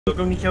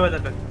लोगों नीचे वाला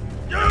कर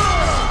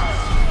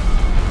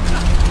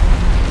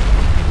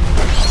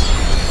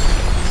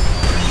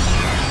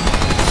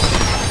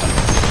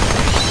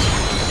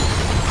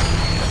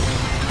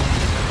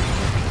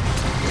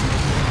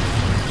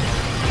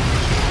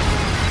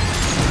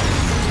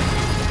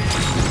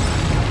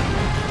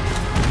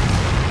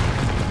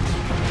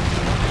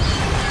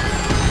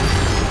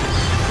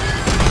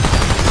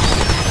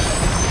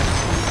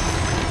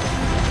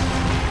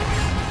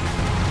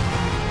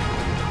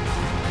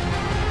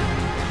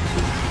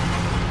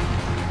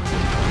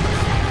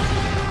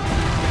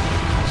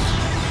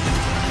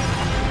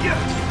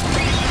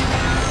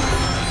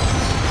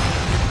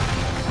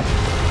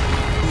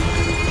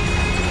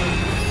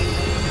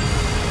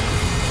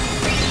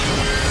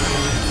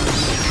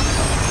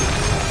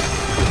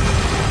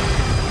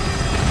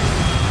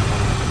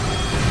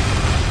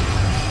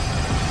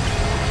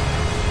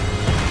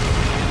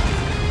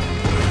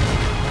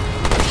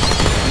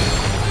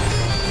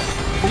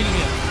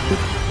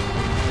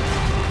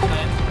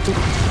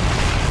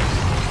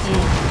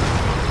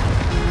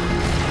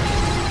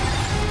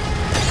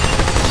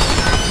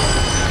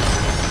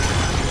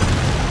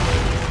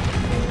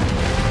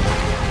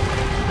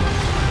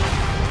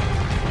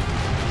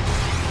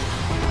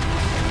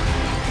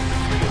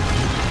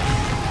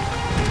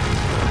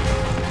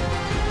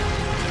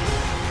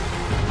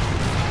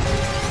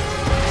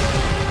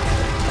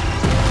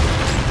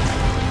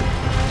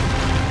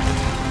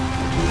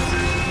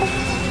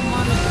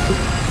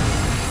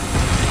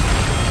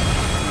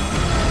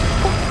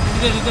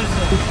इधर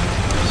से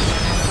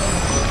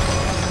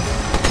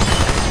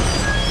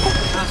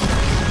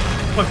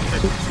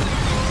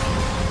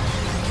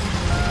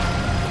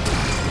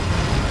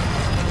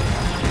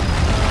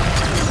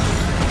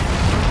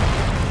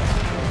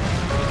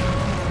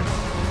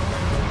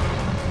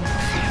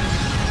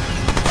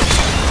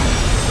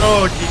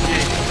Oh, GG.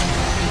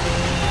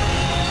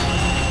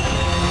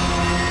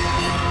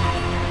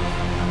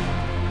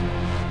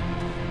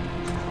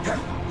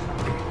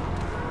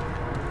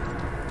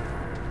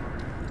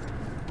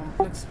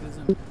 complex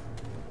prism.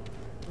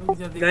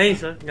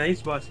 Nice, huh?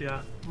 Nice boss,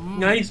 yeah.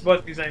 Nice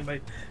boss design, भाई.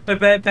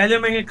 पहले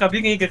मैंने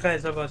कभी नहीं देखा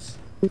ऐसा boss.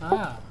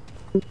 हाँ.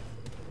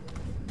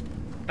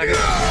 अगर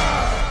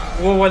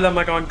वो वाला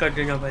मैं काउंट कर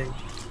देगा भाई.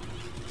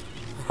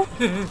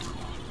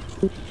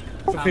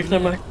 तो फिर से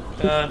मैं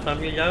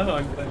सामने जाओ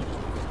और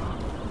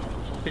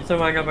फिर से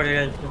मांगना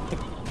पड़ेगा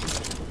इसको.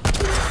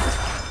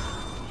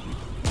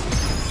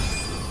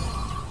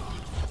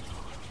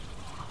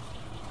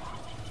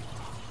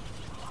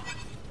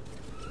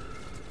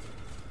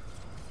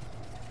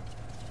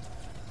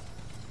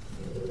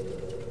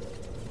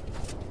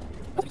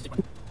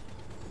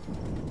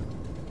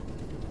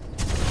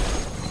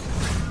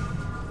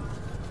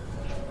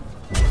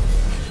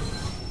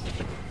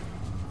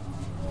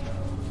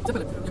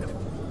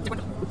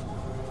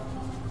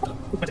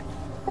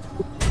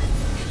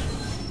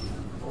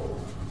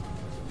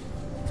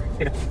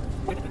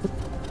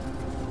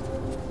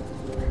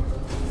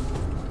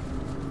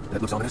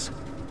 That looks ominous.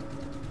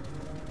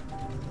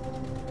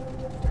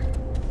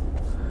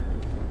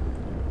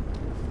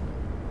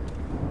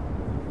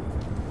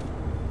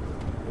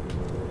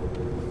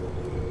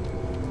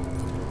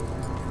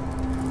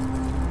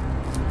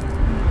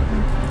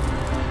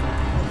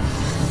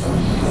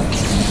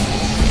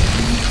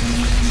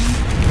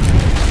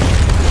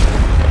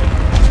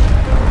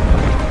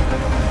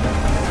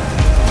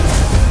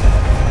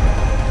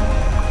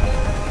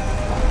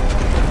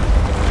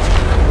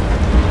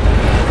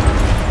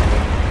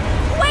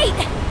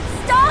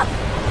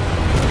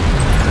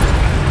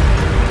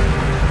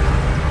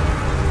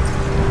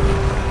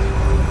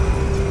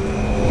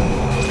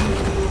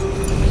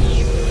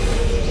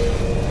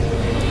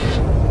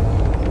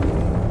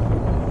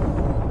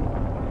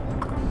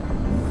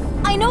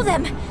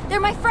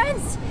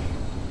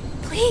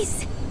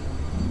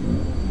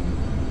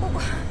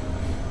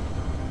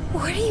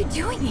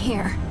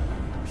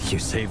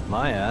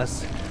 My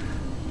ass.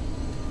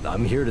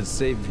 I'm here to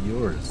save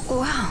yours.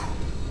 Wow.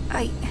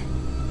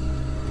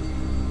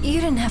 You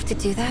didn't have to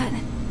do that.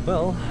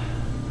 Well,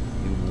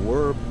 you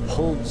were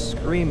pulled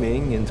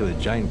screaming into a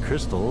giant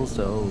crystal,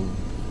 so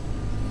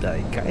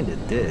I kinda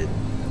did.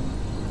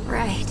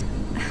 Right.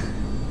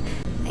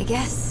 I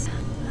guess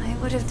I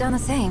would have done the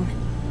same.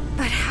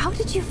 But how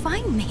did you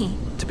find me?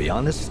 To be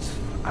honest,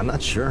 I'm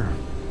not sure.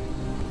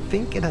 I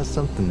think it has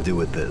something to do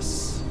with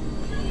this.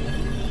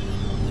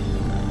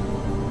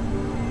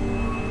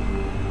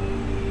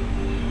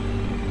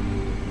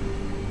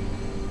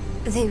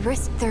 They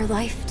risked their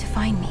life to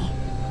find me.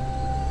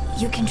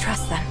 You can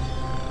trust them.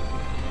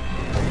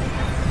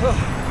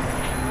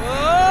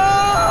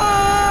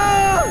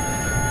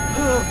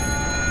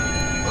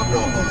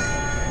 Anomaly.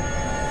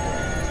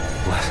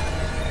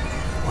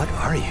 What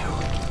are you?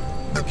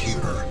 The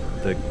Keeper.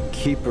 The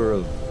Keeper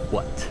of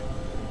what?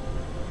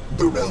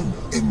 The realm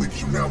in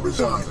which you now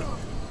reside.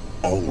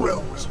 All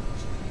realms.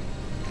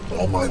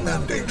 All my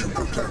mandate to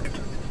protect.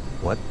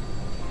 What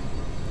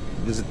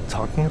is it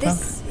talking about?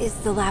 This is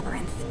the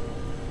Labyrinth.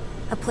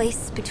 A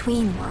place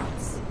between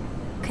worlds.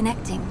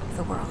 Connecting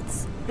the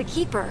worlds. The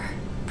Keeper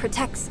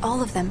protects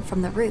all of them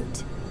from the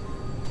root.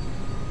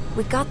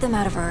 We got them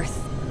out of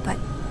Earth, but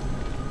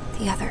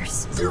the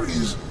others... There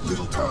is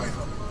little time.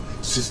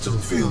 System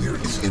failure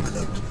is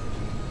imminent.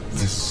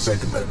 This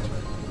segment,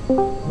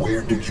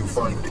 where did you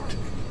find it?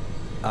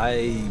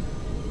 I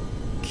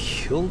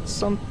killed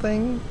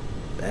something,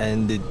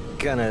 and it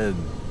kinda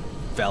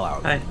fell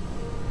out. Hi.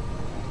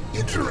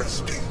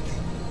 Interesting.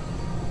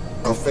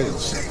 A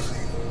failsafe.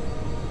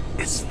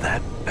 Is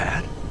that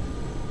bad?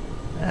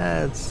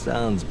 That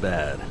sounds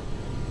bad.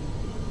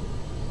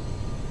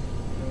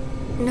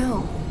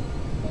 No.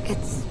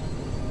 It's...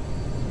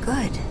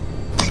 good.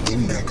 The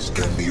index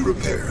can be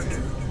repaired.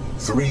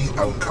 3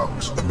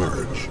 outcomes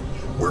emerge,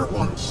 where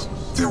once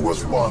there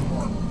was one.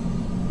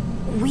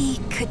 We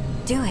could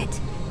do it.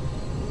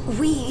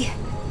 We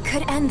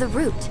could end the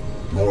root.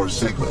 More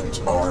segments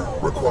are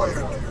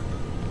required.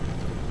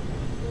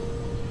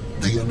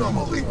 The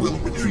anomaly will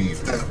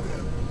retrieve them.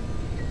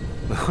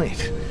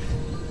 Wait,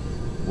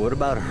 what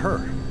about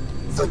her?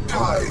 The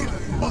tide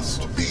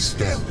must be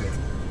stemmed.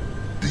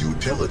 The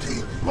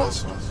utility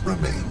must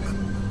remain.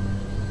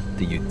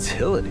 The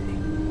utility?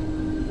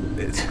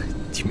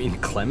 Do you mean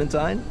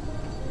Clementine?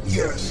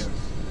 Yes.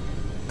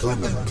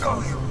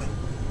 Clementine.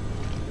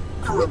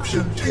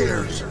 Corruption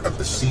tears at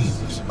the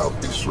seams of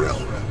this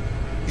realm.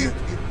 Yet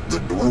the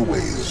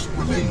doorways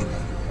remain.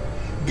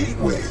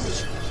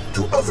 Gateways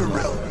to other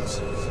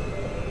realms.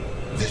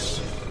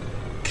 This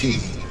key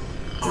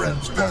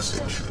grants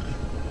passage.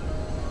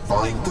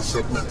 Find the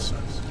segments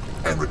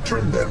and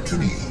return them to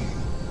me.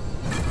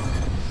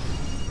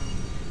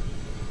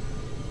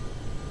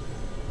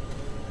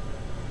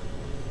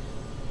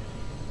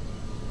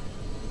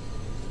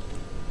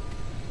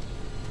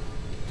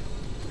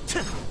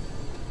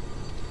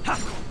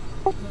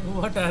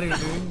 What are you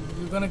doing?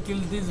 You gonna kill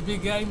this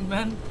big guy,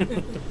 man?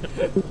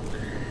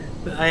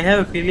 I have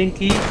a feeling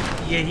कि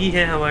यही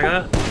है हमारा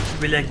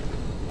villain.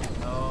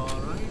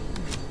 Alright.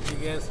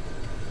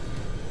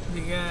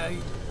 Big guy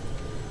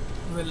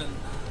villain.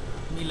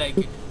 Me like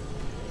it.